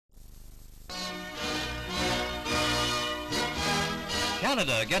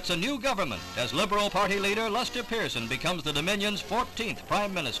Canada gets a new government as Liberal Party leader Mr Pearson becomes the Dominion's 14th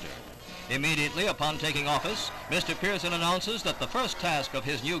Prime Minister. Immediately upon taking office, Mr Pearson announces that the first task of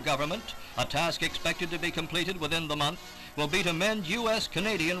his new government, a task expected to be completed within the month, will be to mend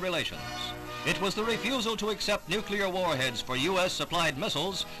U.S.-Canadian relations. It was the refusal to accept nuclear warheads for U.S.-supplied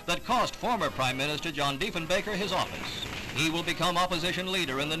missiles that cost former Prime Minister John Diefenbaker his office. He will become opposition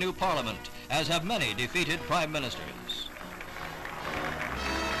leader in the new Parliament, as have many defeated Prime Ministers.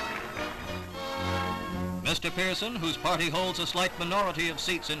 Mr Pearson, whose party holds a slight minority of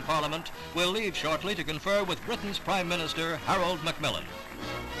seats in Parliament, will leave shortly to confer with Britain's Prime Minister, Harold Macmillan.